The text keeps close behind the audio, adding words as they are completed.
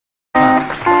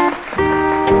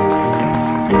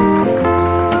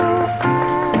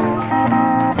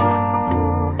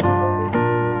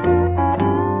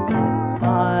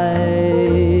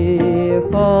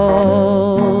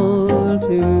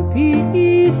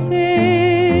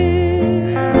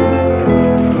pieces.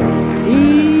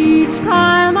 Each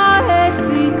time I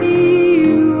see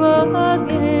you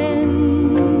again,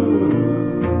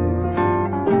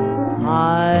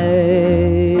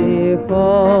 I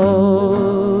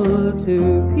fall to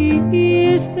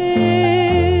pieces.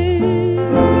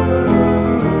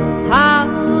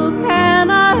 How can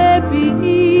I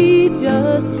be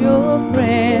just your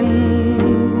friend?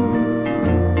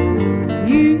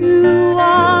 You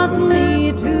want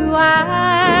me to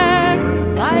act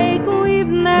like we've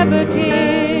never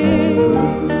kissed.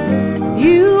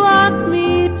 You want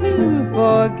me to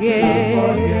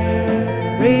forget,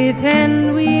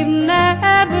 pretend we've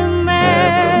never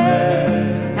met.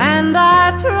 And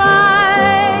I've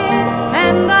tried,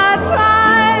 and I've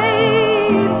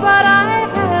tried, but I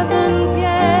haven't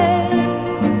yet.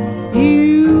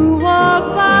 You walk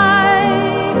by,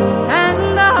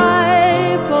 and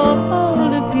I fall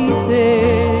to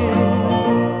pieces.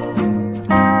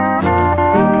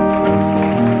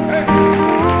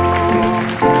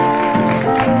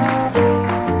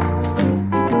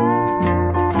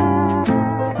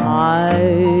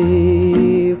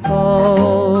 I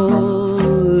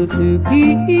fall to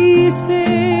pieces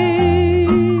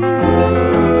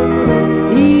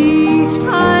each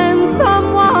time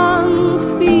someone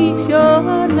speaks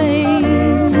your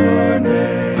name.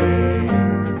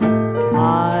 I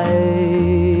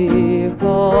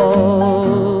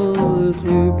fall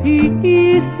to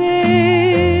pieces.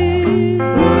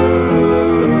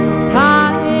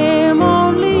 Time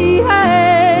only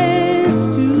adds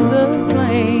to the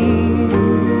flame.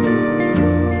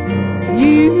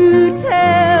 You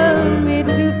tell me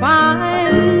to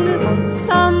find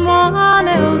someone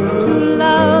else to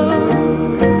love,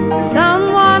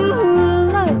 someone who'll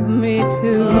love me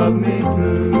too,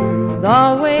 the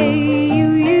way you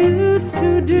used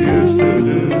to do.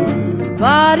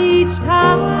 But each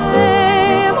time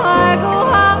I go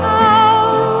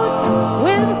out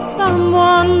with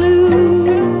someone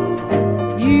new,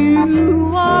 you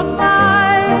walk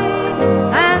by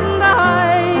and I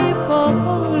fall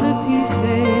to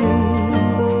pieces.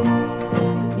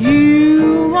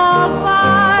 You walk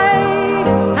by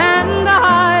and I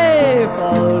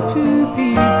fall to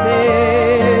pieces.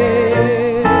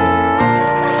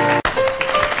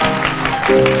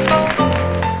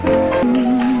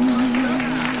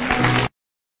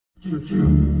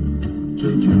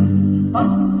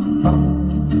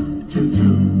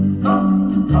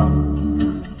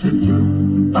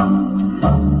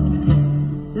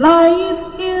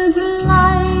 Life is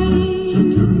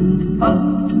like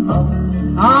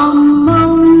a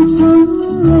mountain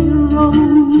railroad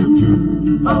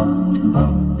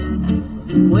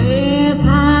with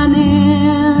an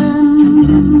engineer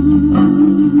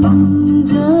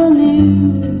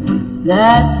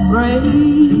that's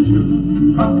brave.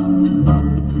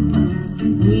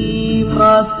 We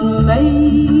must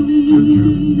make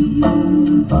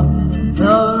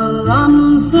the run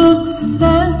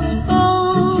successful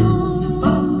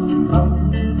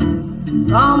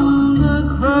from the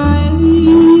cradle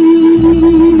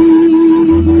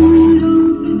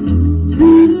to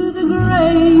the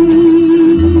grave.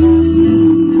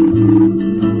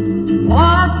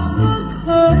 Watch the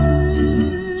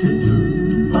curve,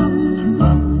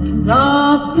 the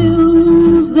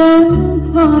hills and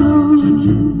tunnels.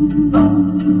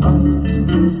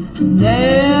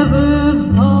 Never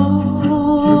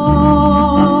falter,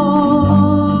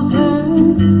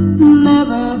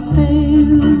 never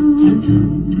fail.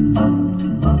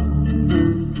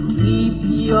 Keep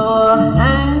your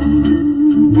hand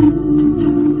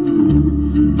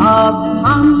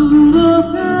upon the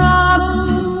throttle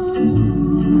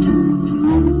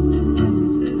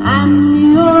and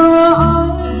your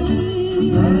eyes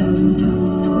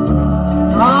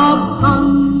upon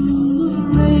the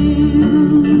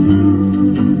rail.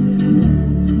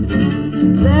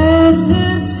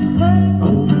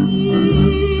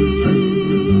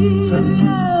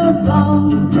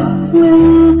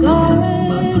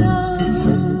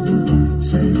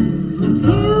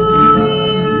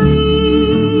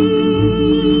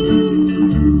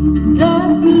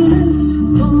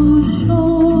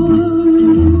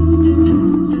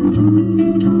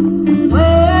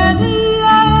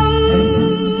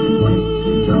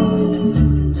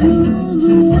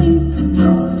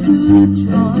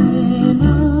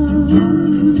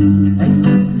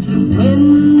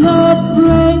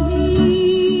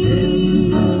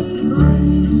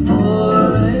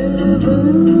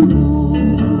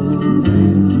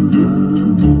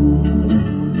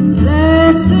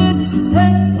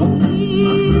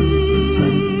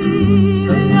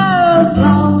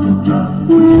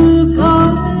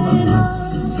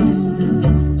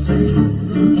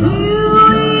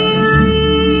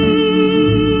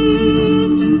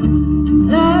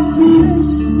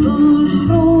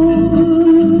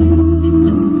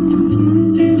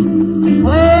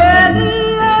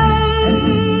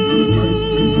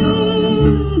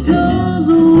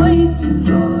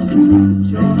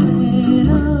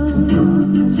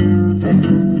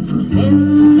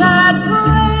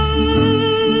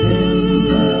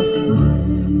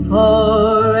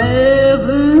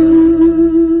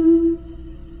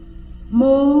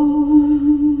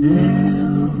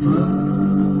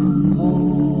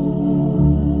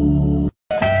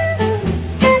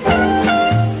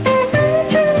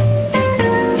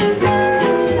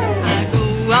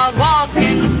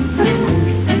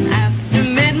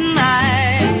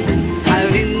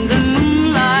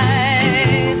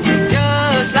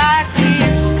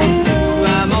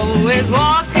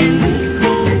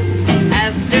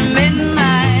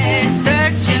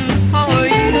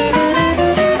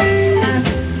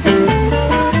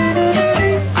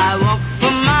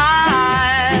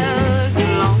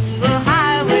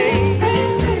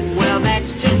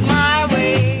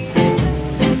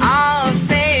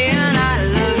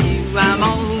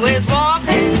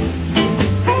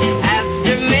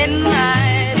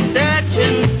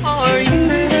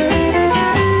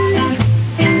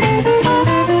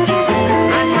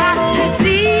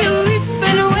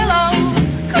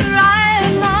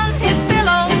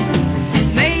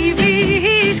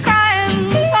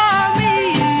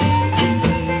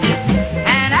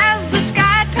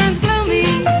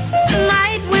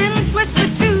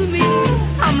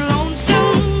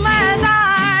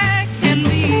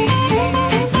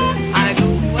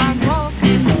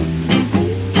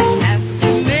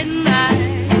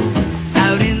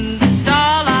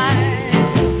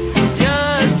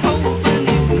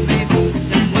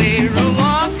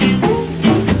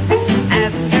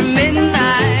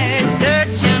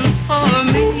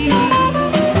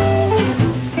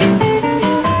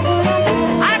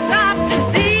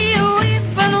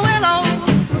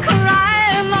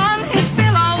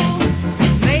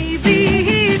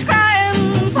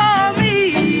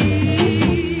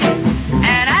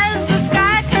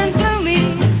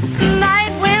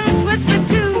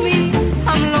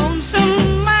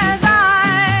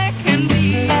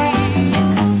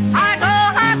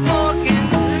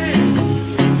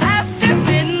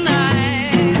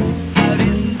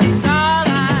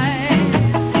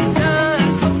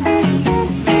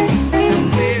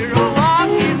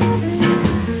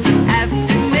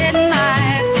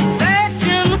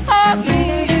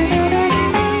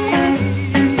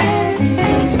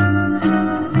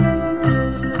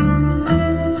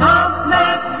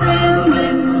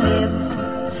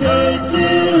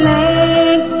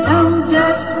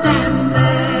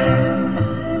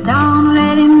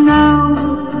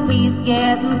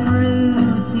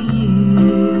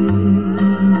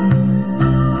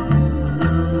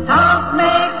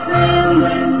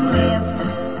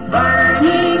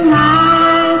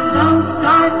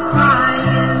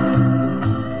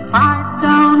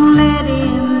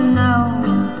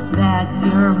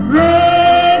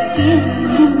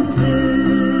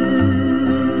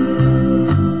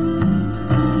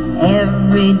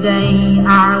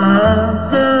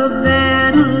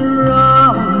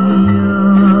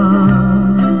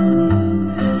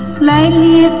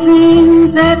 Lately it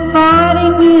seems that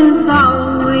fighting is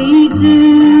all we do.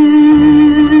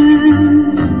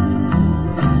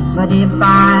 But if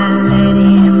I let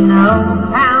him know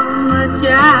how much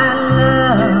I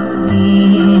love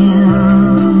him,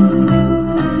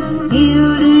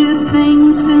 he'll do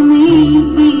things to me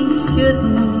he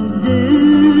shouldn't do.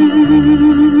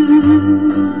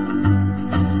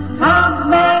 Talk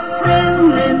back,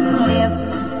 trembling lips,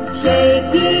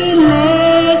 shaky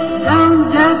legs, don't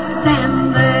just stand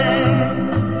there.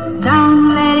 Don't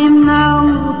let him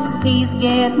know he's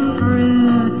getting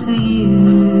through to you.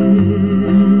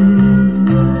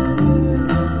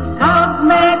 Talk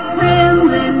back,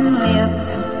 trembling lips,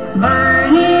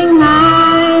 burning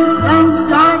eyes, don't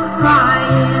start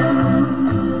crying.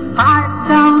 Heart,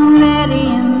 don't let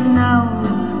him know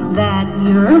that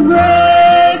you're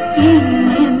breaking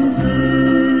in two.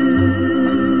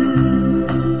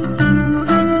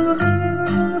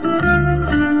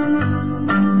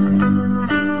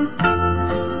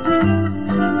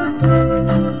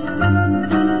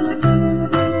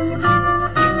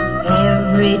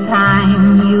 Every time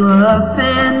you up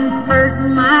and hurt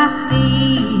my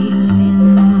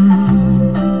feelings,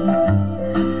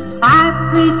 I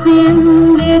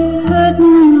pretend it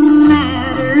couldn't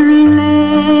matter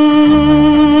less.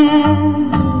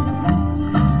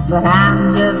 But I'm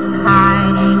just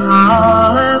hiding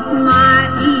all of my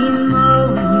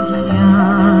emotions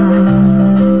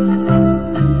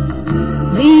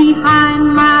behind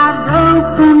my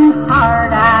broken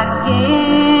heart, I guess.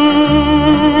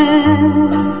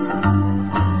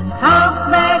 Talk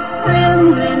back,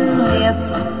 trembling lips,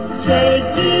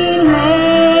 shaky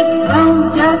legs, don't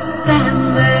just stand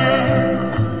there.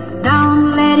 Don't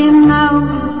let him know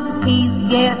he's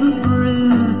getting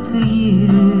through to you.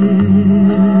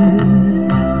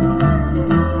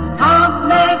 Talk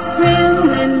back,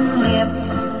 trembling lips,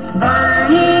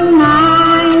 burning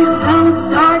eyes, don't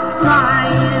start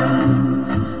crying.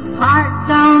 Heart,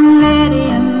 don't let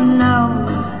him know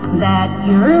that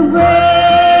you're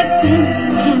breaking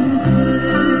in two.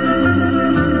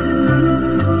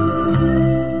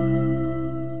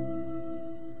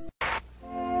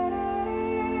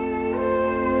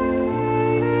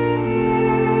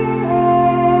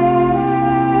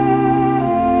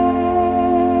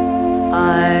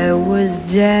 I was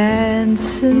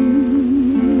dancing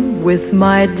with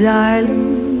my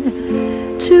darling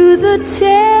to the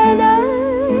Tennessee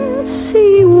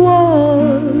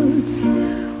waltz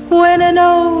when an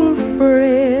old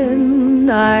friend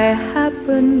I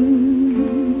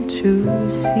happened to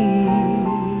see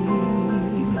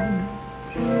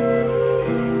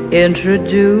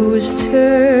introduced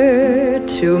her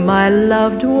to my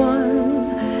loved one,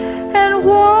 and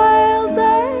while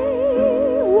they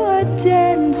were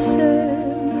dancing,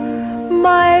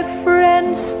 my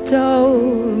friend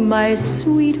stole my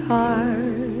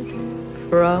sweetheart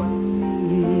from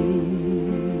me.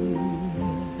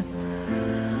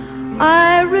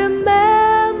 I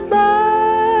remember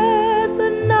the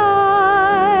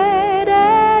night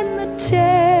and the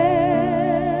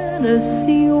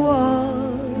Tennessee waltz.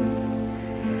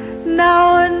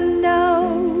 Now I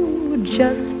know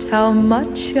just how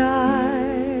much I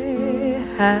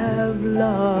have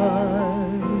lost.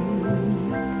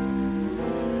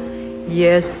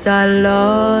 Yes, I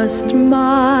lost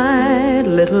my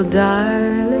little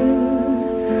darling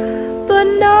the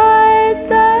night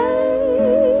they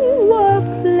were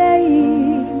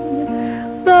playing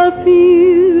the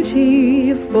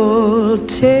beautiful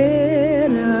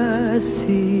Tennessee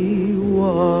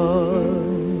waltz.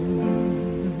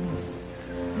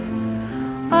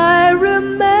 I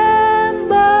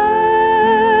remember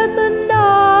the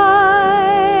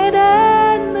night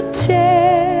and the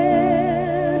Tennessee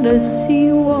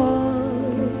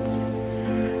waltz.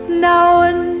 Now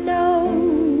I know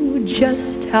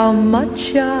just how much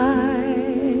I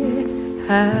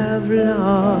have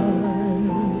lost.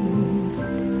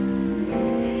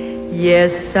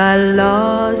 Yes, I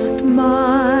lost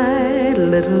my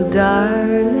little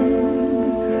darling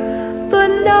the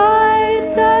night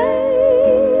they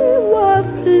were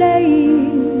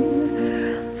playing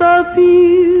the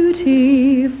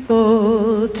beautiful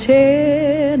Tennessee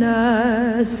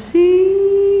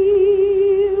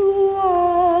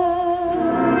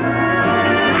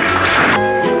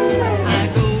I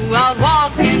go out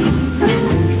walking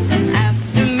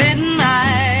after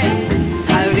midnight,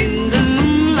 out in the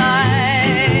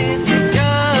moonlight,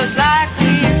 just like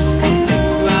we used to do.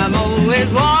 I'm always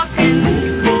walking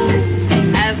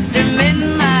after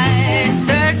midnight,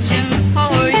 searching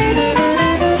for you.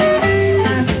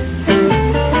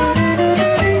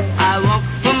 I walk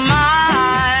for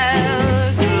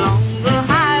miles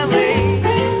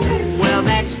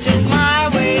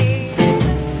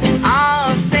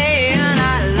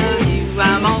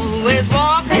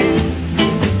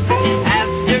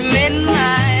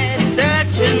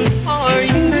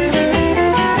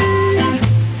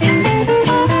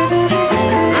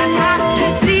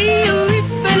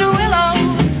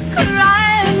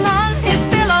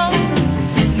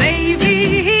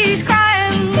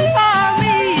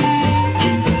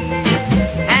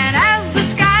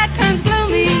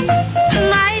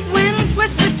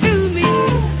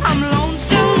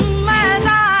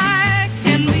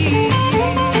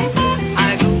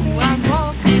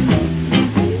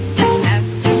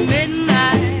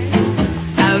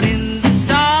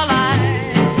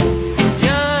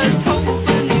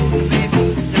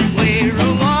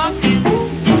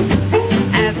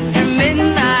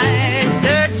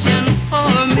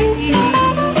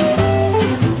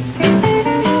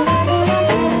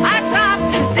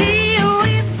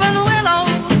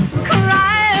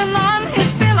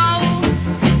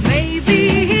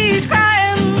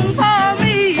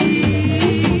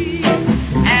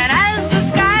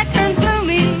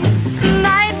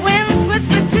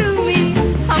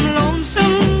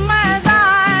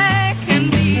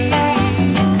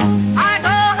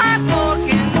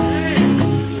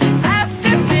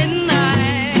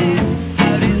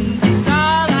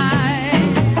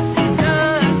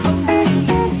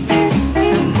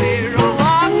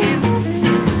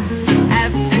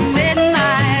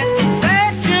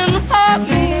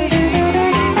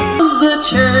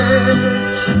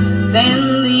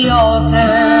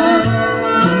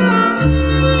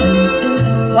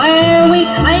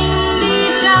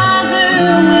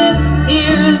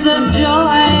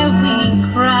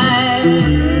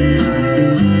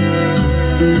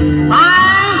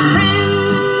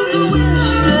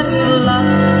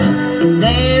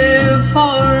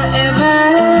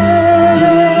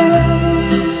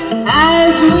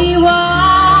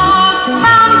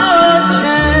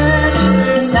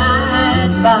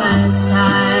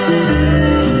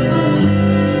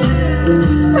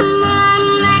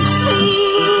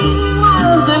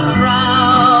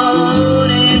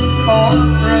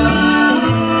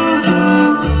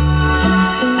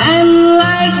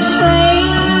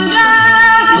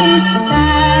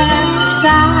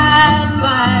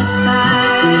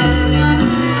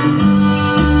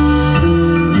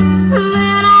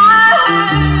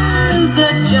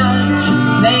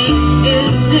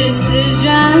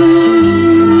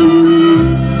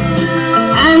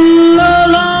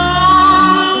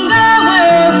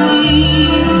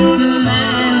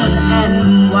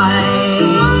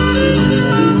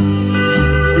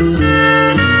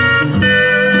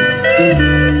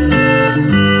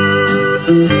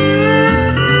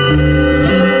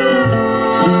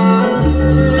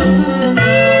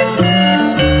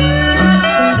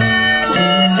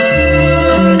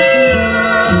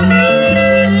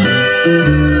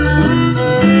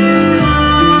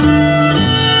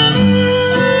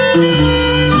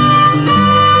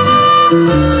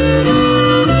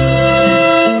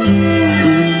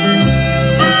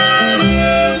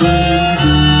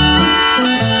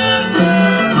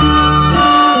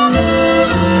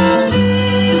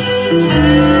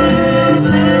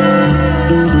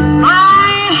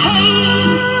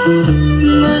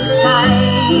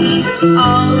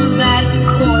of that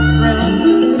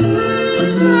courtroom,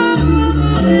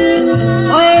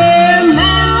 where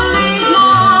man-made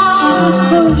laws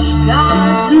push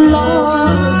God's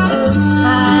laws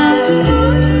aside.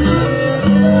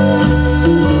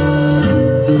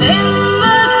 Then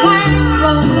the clerk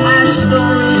wrote our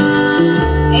story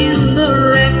in the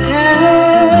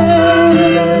record.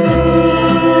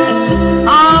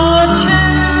 Our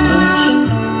church,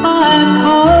 our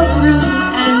courtroom,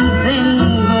 and then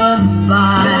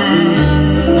goodbye.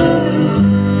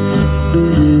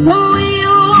 We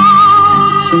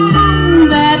walked from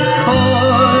that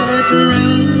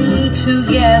courtroom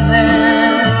together.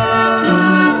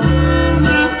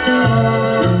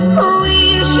 We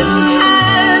shook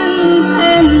hands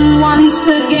and once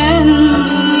again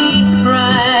we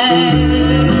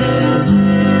cried.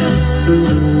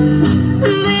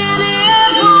 Then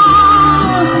it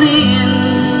was the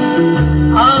end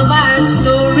of our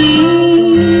story.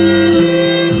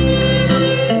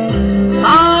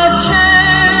 Our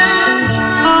church,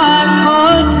 our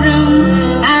courtroom,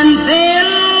 and then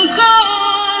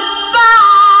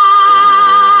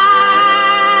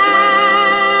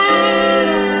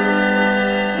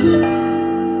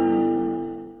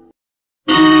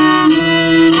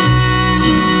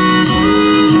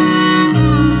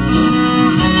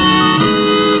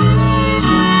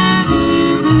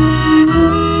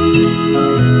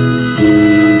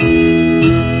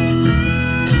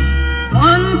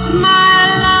once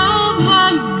my love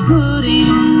was good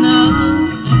enough,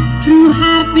 true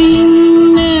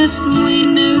happiness we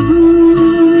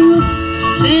knew.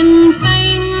 Then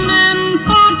fame and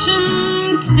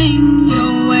fortune came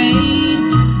your way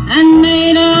and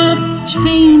made a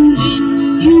change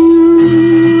in you.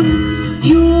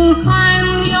 You'll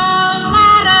find your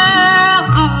ladder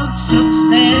of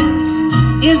success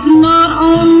is not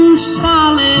on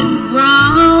solid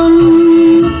ground.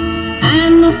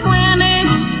 And when it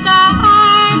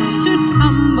starts to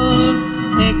tumble,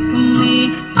 pick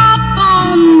me up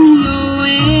on your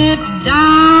way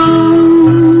down.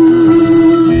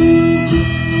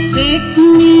 Pick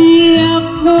me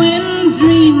up when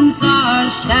dreams are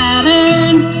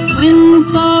shattered, when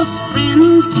false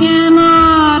friends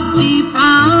cannot be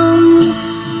found.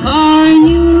 For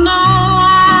you know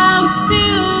I'll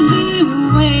still be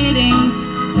waiting.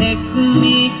 Pick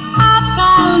me up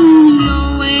on your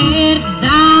way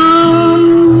down.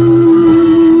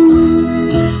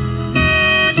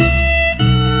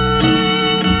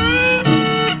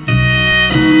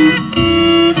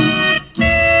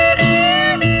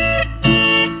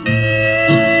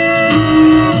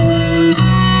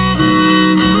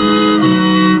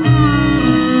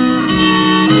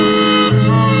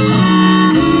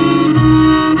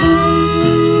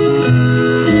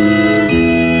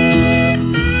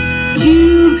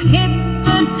 You've hit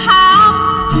the top,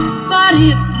 but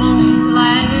it won't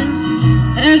last.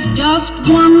 There's just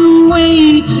one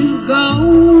way to go.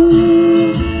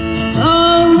 The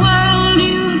world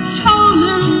you've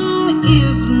chosen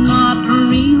is not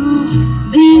real.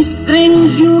 These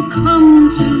things you'll come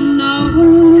to know.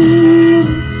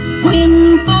 When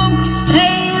folks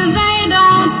say they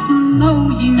don't know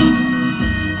you,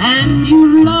 and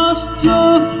you lost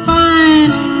your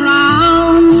final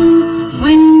round,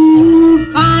 when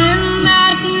you find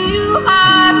that you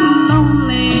are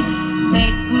lonely,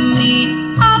 pick me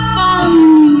up on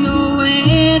your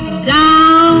way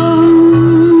down.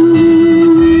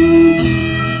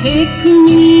 Pick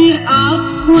me up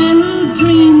when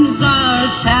dreams are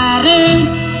shattered,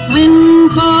 when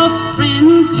false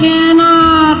friends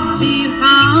cannot be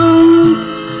found.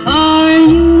 For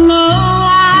you know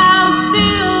I'll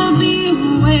still be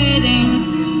waiting.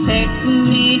 Pick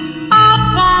me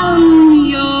up on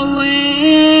your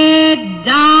way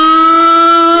down.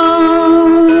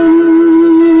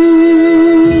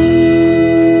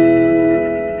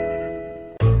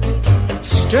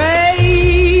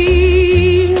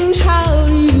 Strange how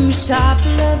you stopped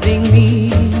loving me,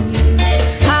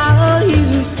 how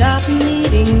you stopped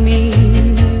needing me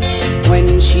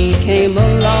when she came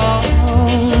along.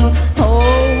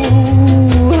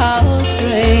 Oh, how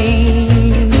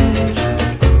strange.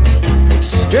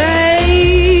 Strange,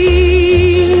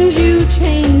 you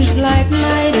changed like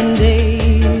night and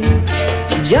day,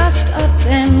 just up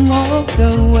and walked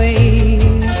away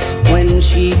when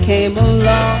she came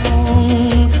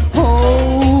along.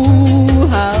 Oh,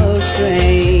 how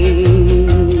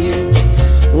strange.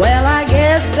 Well, I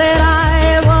guess that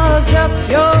I was just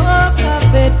your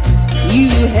puppet you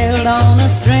held on a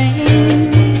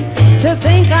string. To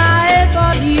think I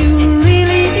thought you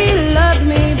really loved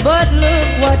me, but look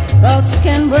what thoughts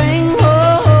can bring.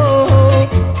 Oh,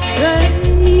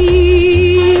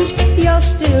 strange, you're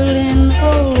still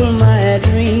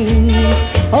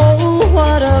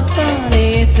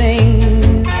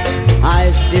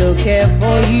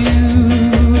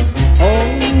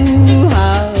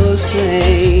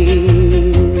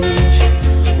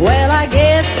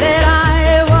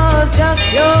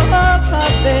your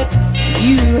puppet,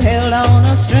 you held on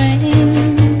a string.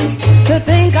 To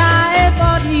think I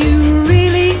thought you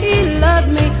really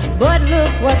loved me, but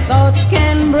look what thoughts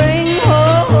can bring.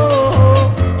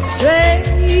 Oh,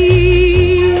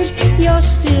 strange, you're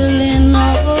still in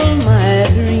all my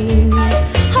dreams.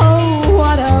 Oh,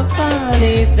 what a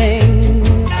funny thing,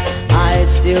 I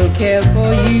still care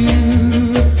for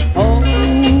you. Oh,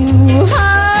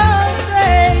 how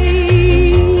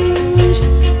strange,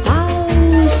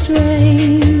 how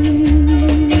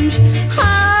strange,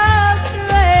 how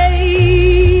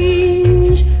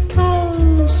strange,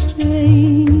 how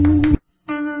strange.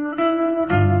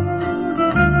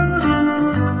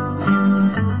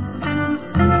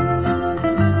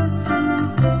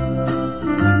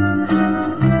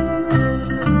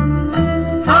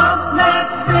 Talk back,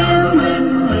 trembling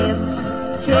lips,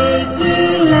 shaky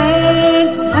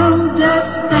legs, don't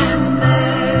just stand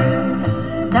there.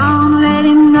 Don't let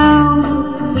him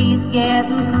know he's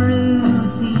getting through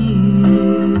to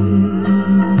you.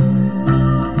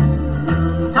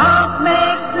 Talk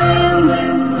back,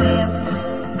 trembling lips,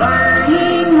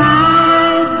 burning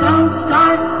eyes, don't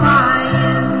start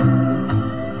crying.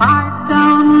 Heart,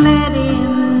 don't let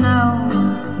him know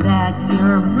that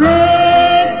you're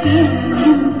breaking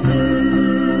in two.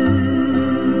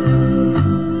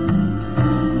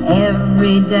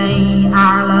 Every day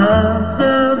our love's a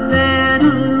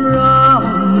battle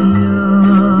royal.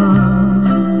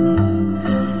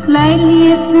 Lately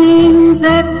it seems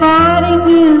that fighting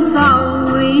is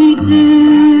all we do.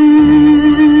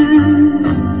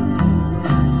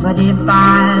 But if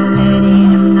I let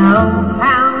him know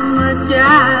how much I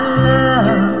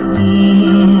love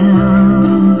him,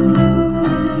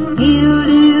 he'll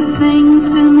do things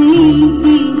to me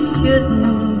he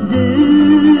shouldn't do.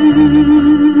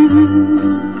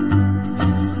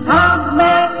 Talk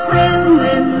back,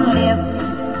 trembling lips,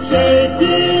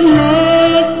 shaky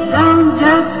legs, don't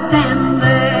just stand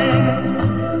there.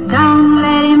 Don't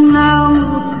let him know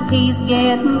he's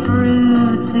getting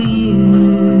through to you.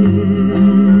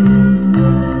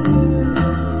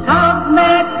 Talk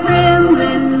back,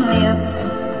 trembling lips,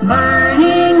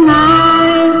 burning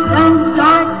eyes, don't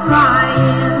start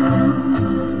crying.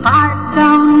 Heart,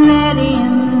 don't let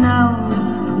him know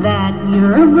that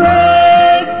you're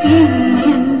breaking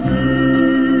in two.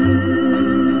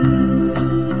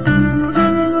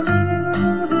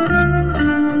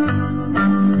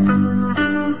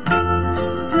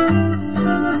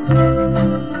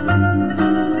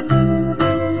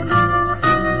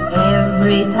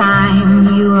 Every time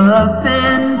you up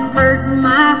and hurt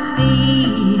my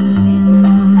feelings,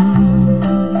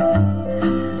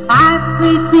 I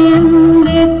pretend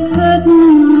it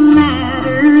couldn't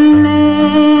matter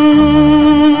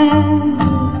less.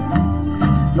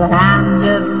 But I'm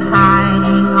just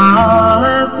hiding all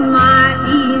of my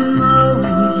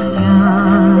emotions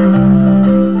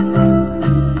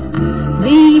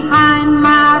behind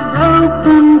my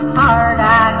broken heart, I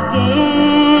guess.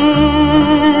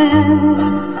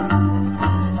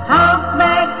 Talk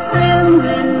back,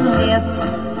 trembling lips,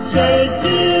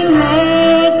 shaky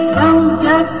legs, don't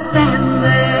just stand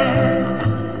there.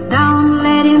 Don't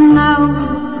let him know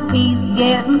he's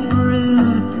getting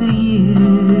through to you.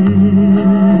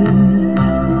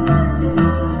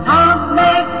 Talk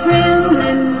back,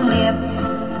 trembling lips,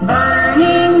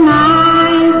 burning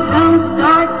eyes, don't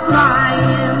start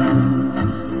crying.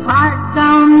 Heart,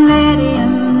 don't let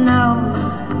him know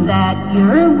that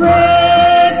you're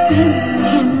breaking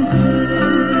in two.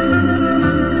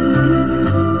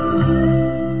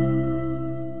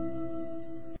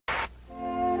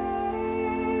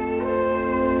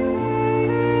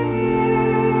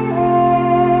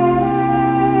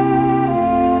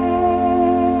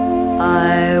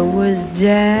 I was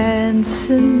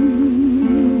dancing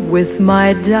with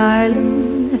my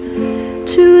darling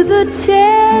to the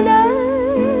Tennessee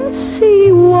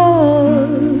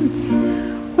waltz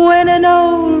when an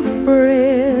old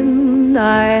friend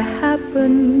I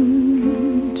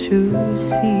happened to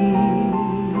see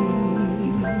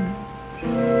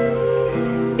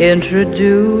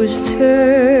introduced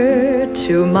her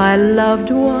to my loved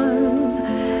one,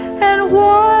 and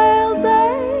while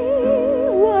they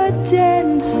were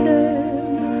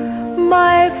dancing,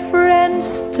 my friend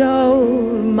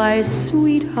stole my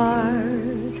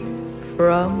sweetheart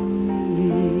from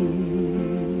me.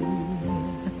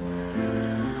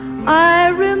 I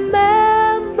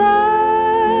remember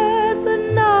the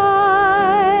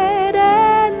night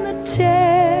and the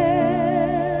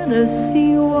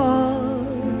Tennessee waltz.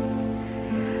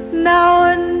 Now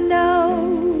I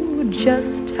know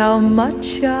just how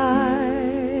much I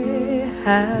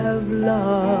have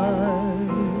lost.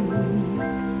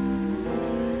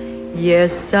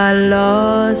 Yes, I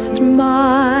lost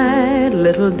my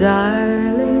little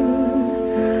darling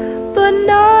the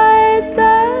night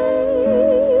they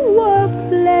were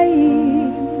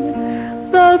playing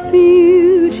the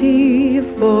beautiful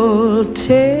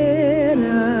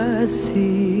Tennessee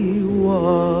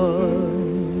waltz.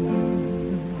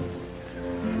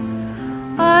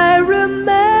 I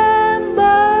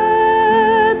remember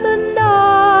the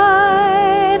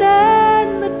night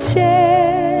and the Tennessee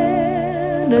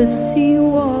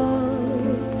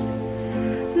waltz.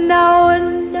 Now I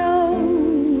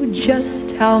know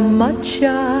just how much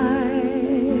I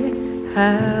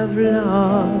have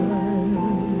lost.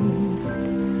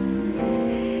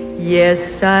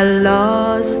 Yes, I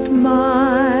lost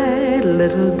my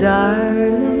little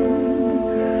darling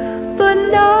the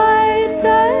night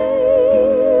they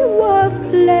were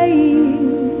playing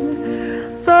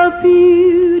the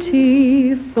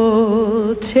beautiful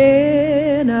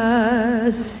Tennessee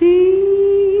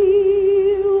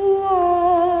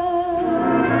waltz.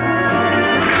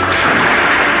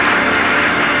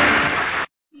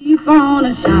 Keep on a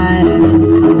shining,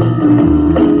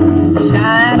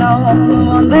 shine on the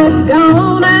one that's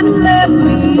gone and left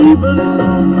me blue.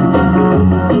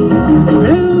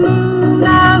 Blue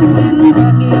now in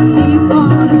Kentucky, keep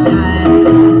on a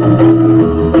shining,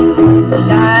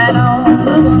 shine on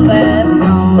the one that's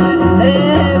gone and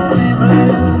left me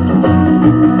blue.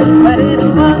 But it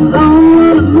was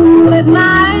on a moonlit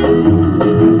night,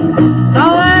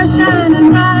 stars shining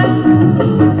bright,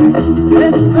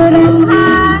 whispered on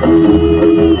high,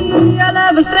 I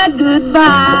never said goodbye.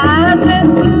 I said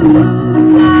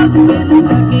out in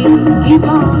Kentucky, keep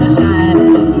on a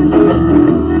shining,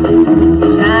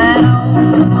 shine on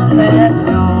the one that's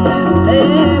gone and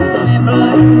left me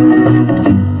blue.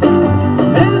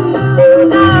 Blue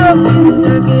out in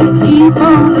Kentucky, keep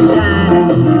on a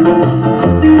shining,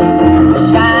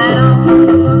 shine on the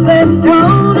one that's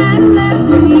gone and left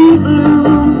me blue.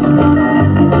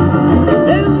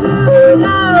 Blue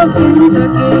out in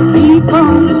Kentucky, keep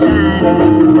on a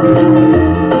shining,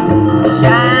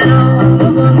 shine on the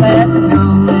one that's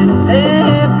gone and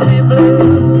left me blue.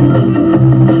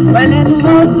 When it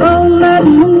was on that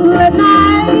moonlit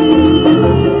night,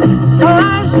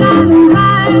 stars shining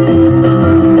bright,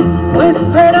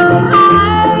 whispered on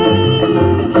high,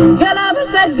 you never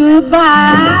said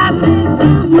goodbye.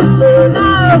 Blue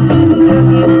out in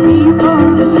Kentucky, keep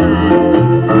on a shining,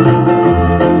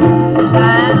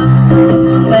 shine on the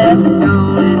one that's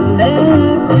gone and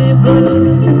left me blue.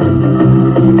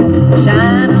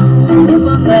 Shine on the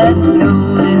one that's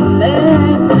gone and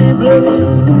left me blue.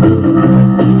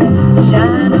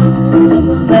 Shine on the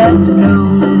one that's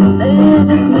gone and left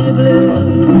me blue.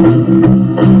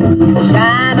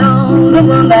 Shine on the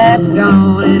one that's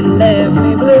gone and left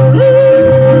me blue.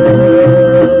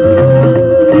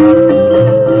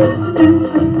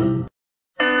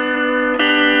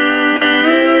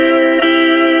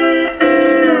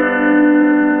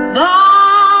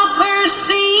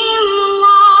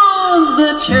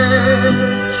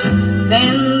 Church,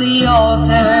 then the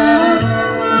altar,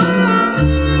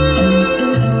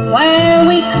 where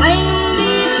we claimed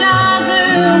each other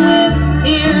with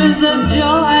tears of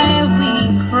joy we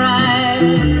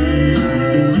cried.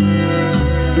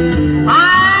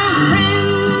 Our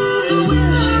friends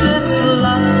wished us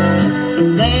luck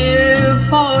there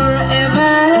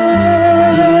forever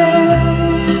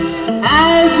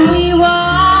as we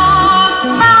walked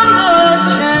from the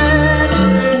church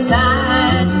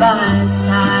side by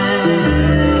side.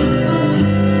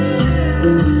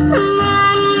 The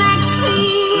next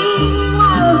scene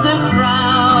was a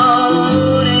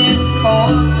crowded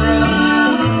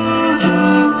courtroom,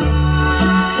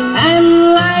 and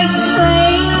like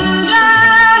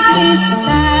strangers we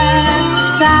sat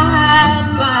side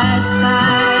by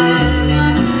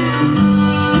side.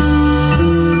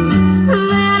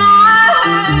 Then I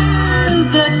heard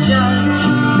the judge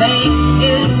make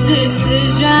his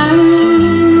decision.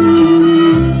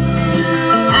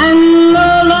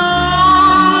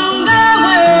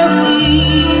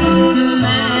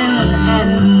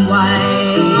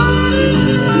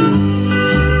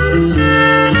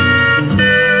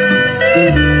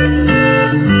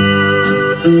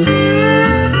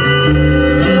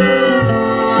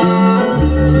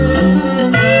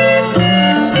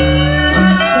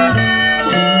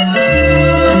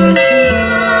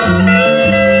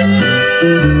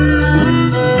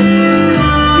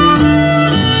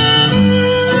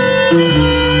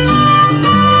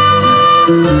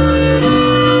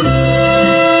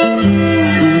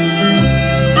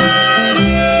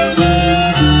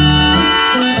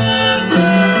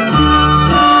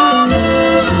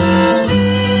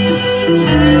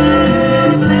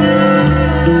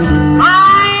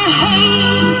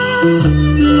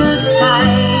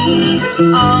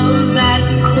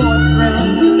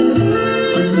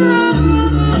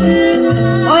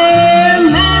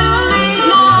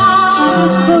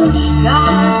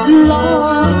 God's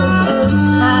laws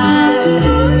aside.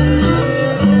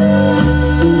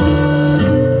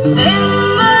 Then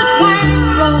the clerk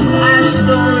wrote our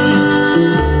story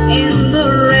in the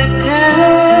record.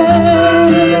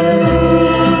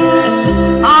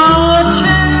 Our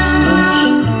church,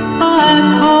 our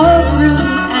courtroom,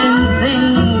 and then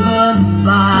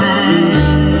goodbye.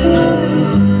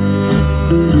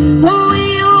 We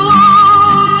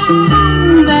walked from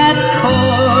that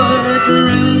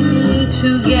courtroom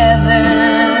together.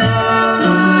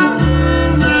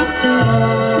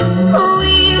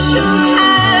 We shook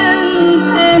hands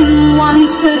and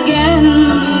once again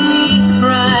we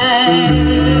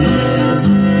cried.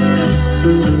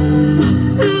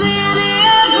 Then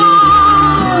it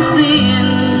was the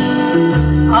end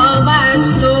of our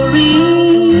story.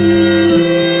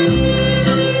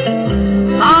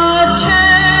 Our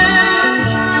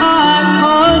church, our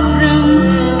courtroom,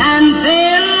 and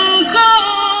then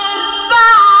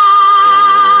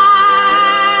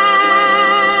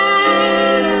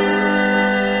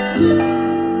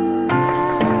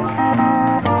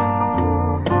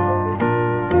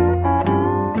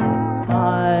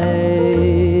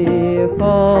I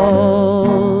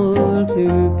fall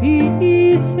to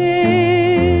pieces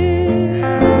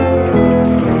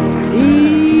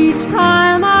each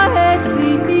time I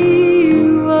see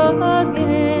you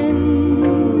again.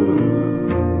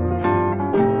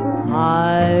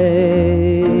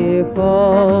 I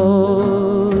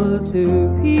fall to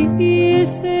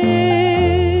pieces.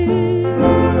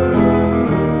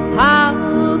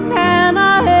 How can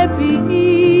I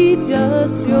be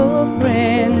just your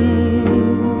friend?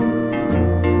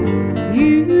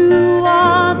 You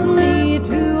want me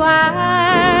to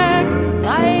act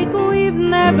like we've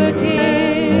never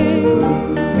kissed.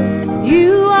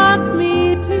 You want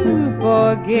me to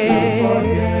forget,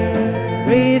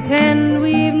 pretend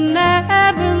we've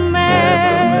never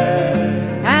met.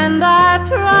 And I've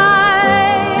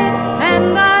tried,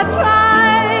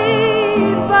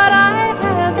 but I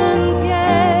haven't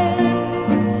yet.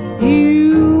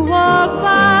 You walk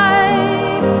by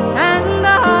and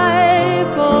I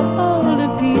fall to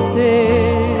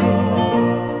pieces.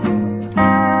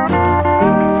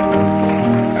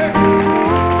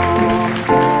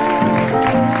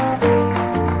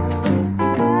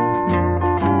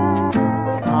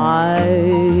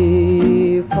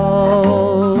 I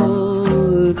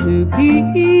fall to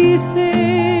pieces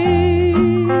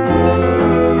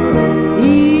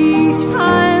each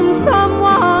time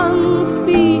someone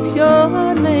speaks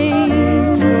your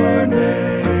name.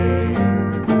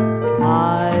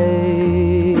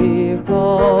 I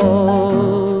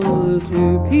fall to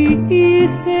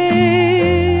pieces.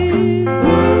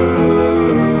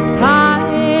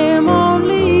 Time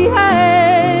only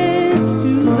adds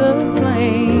to the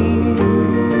flame.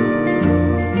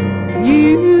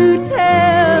 You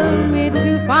tell me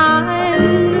to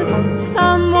find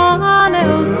someone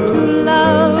else to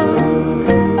love,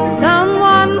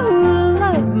 someone who'll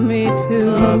love me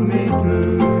too,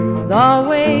 the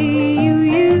way you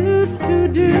used to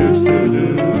do.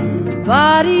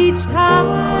 But each time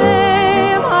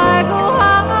I go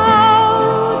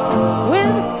out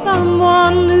with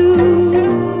someone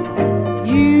new,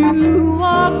 you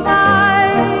walk by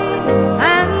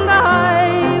and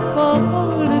I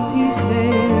fall to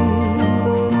pieces.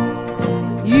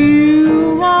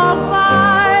 You walk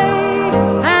by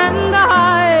and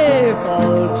I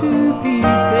fall to pieces.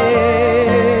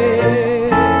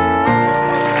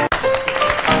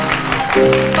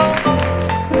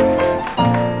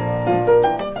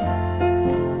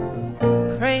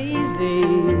 Crazy,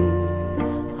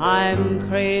 I'm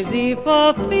crazy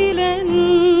for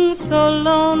feeling so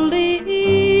lonely.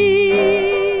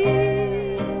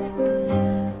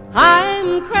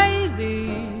 I'm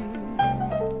crazy,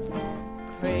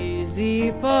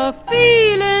 crazy for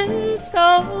feeling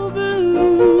so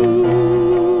blue.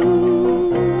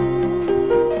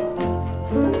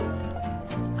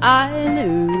 I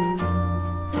knew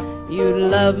you'd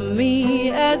love me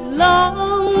as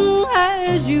long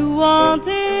as you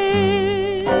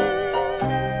wanted,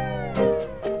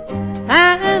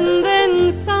 and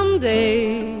then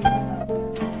someday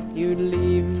you'd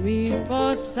leave me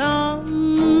for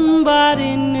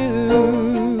somebody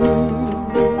new.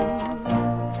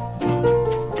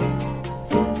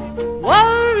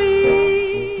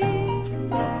 Worry,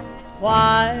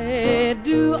 why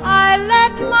do I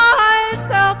let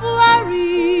myself worry?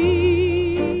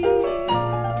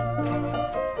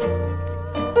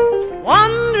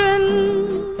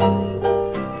 Wondering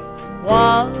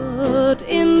what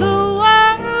in the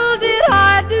world did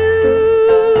I do?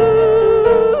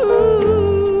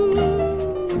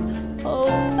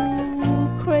 Oh,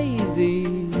 crazy.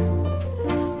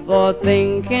 for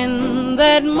thinking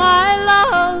that my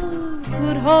love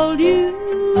could hold you.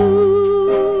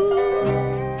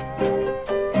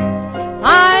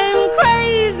 I'm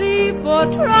crazy for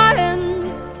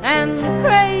trying and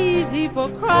crazy for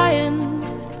crying,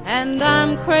 and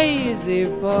I'm crazy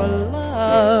for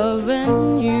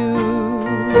loving you.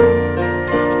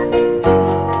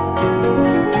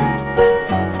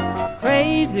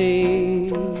 Crazy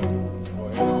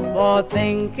for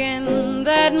thinking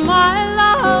that my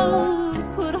love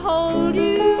could hold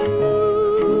you.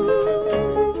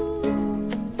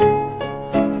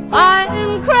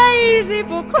 I'm crazy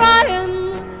for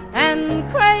crying and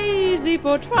crazy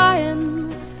for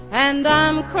trying, and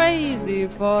I'm crazy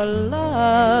for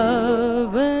loving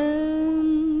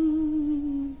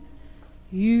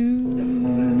you.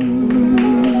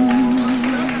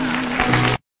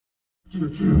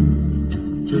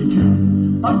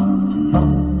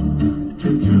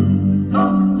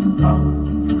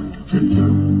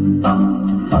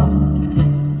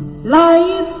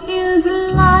 Life is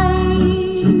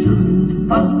like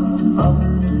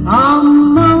a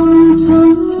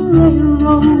mountain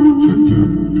railroad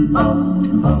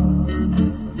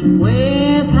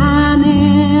with an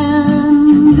engineer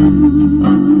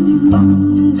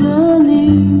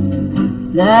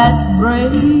that's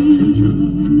brave.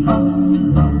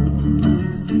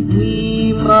 We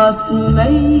must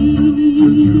make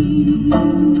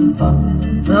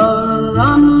the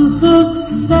run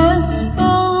successful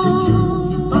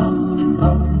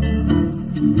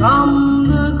from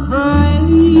the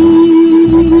cradle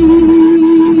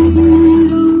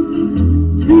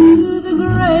to the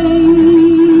grave.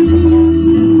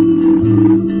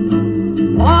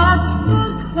 Watch the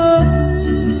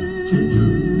curve,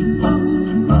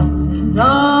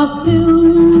 the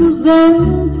hills and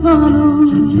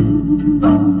tunnels,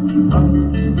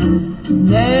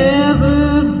 never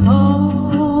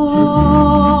falter,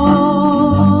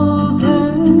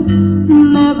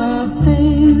 never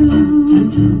fail.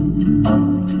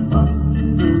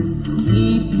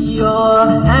 Keep your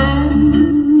hand.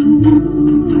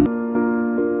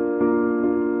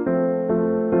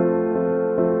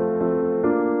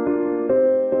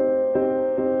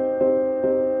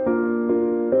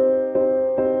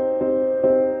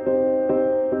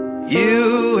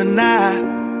 You and I,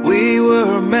 we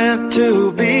were meant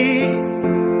to be.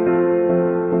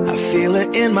 I feel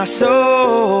it in my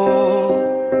soul,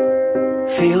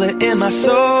 feel it in my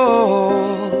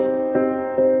soul.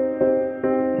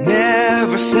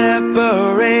 Never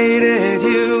separated,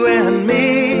 you and me.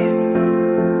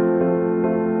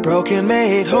 Broken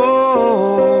made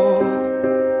whole,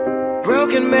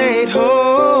 broken made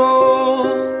whole.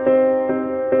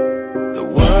 The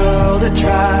world that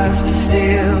tries to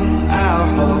steal our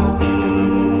hope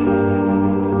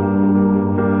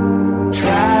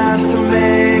tries to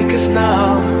make us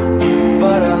numb,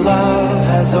 but our love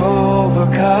has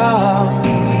overcome.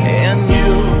 And you,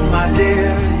 my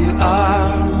dear, you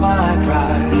are my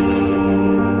prize.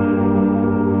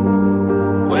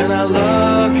 When I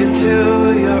look into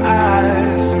your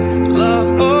eyes, love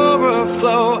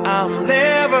overflow, I'm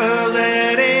never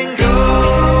letting go.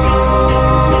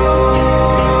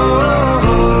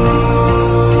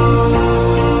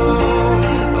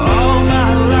 All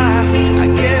my life I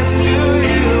give to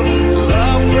you.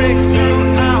 Love breaks through,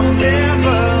 I'm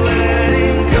never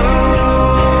letting go.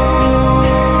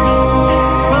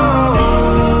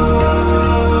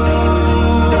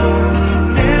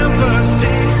 Never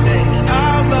ceasing,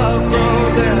 our love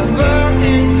grows, ever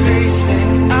increasing.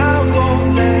 I won't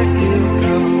let you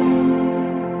go.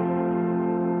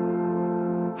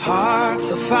 Hearts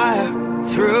of fire,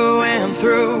 through and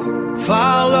through.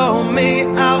 Follow me,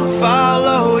 I'll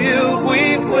follow you. We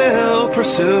will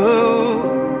pursue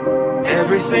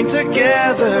everything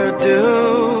together, do.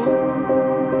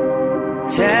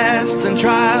 Tests and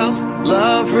trials,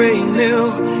 love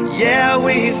renew. Yeah,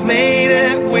 we've made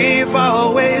it, we've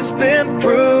always been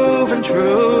proven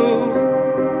true.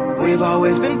 We've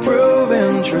always been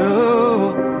proven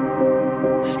true.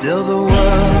 Still the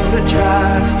world that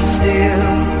tries to steal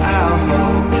our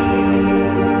hope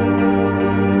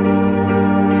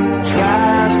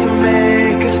tries to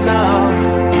make us numb,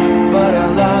 but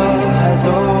our love has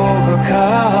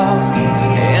overcome.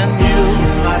 And you,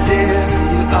 my dear,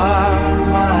 you are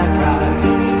my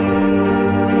prize.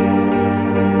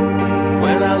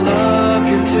 When I look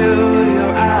into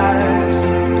your eyes,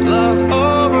 love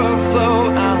overflow,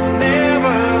 I'm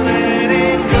never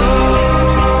letting go.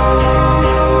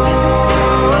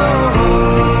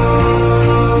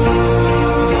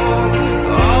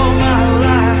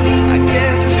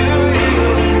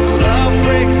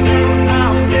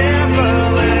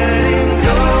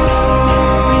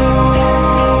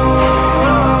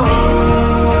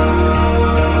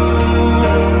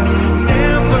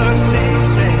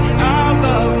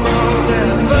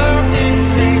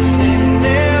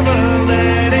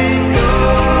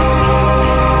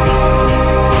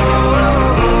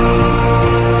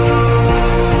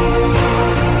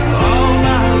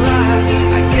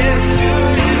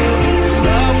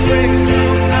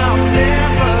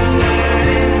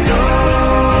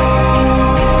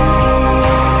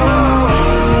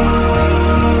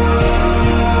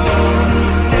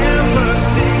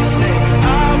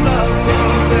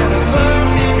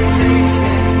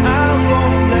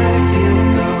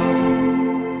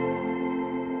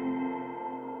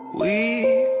 We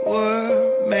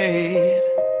were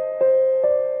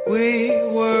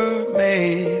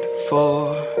made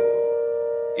for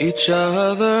each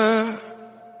other.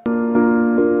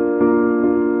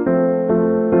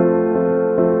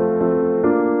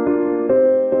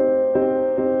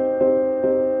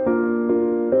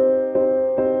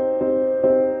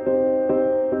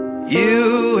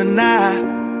 You and I,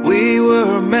 we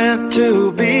were meant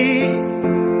to be.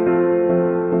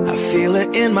 I feel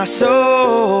it in my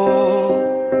soul,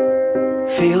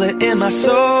 feel it in my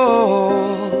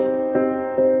soul.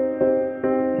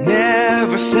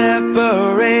 Never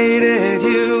separated,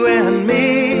 you and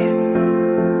me.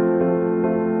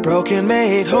 Broken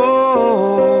made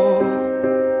whole,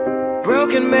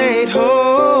 broken made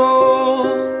whole.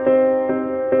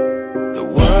 The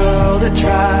world that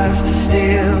tries to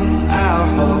steal our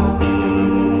hope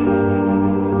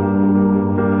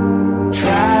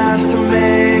tries to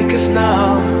make us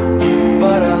numb,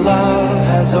 but our love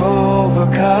has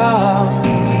overcome.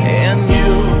 And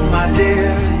you, my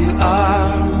dear, you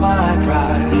are my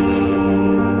prize.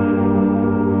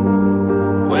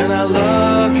 When I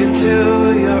look into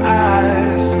your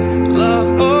eyes, love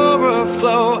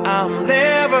overflow, I'm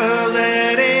never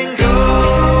letting go.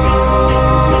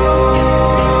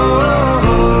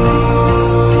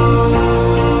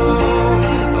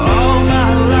 All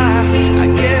my life I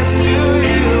give to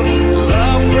you,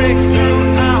 love breakthrough,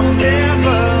 I'm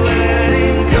never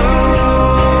letting go.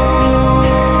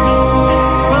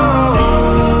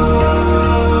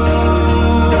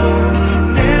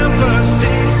 Never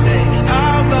ceasing,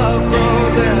 our love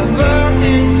grows, ever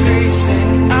increasing,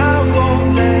 I won't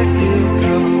let you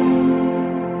go.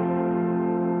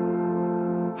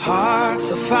 Hearts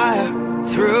of fire,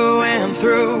 through and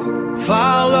through.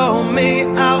 Follow me,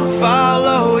 I'll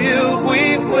follow you.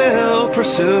 We will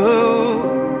pursue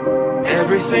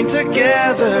everything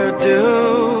together, do.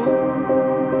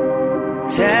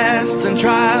 Tests and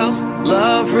trials,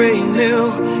 love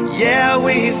renew. Yeah,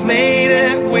 we've made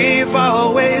it, we've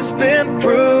always been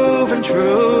proven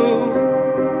true.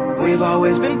 We've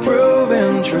always been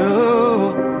proven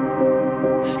true.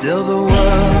 Still the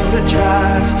world that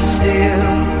tries to steal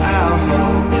our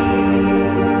hope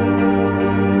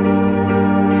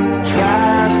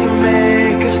tries to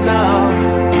make us numb,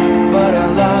 but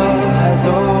our love has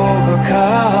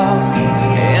overcome.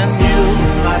 And you,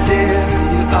 my dear,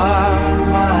 you are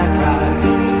my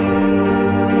prize.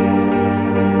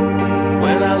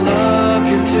 When I look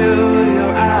into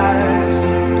your eyes,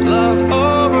 love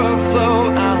overflow,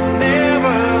 I'm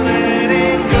never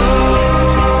letting go.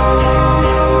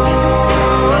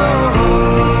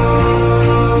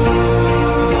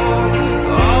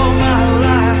 All my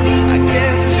life I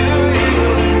give to you,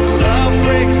 love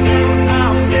breakthrough,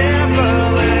 I'm never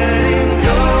letting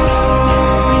go.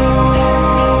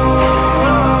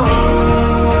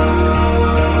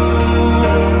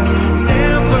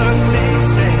 Never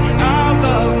ceasing, our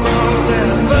love grows,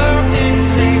 ever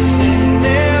increasing,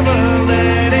 never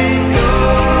letting go.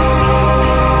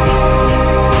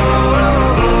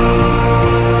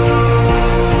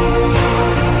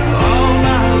 All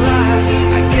my life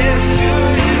I give to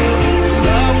you,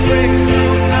 love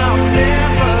breakthrough, I'm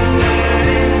never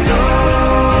letting go.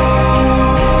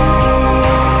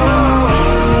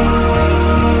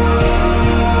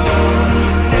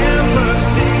 Never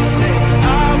ceasing,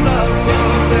 our love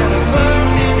grows, ever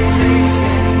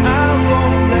increasing, I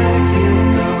won't let you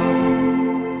go.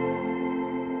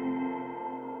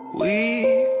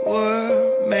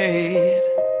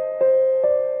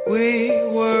 We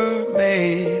were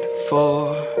made for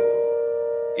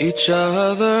each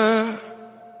other.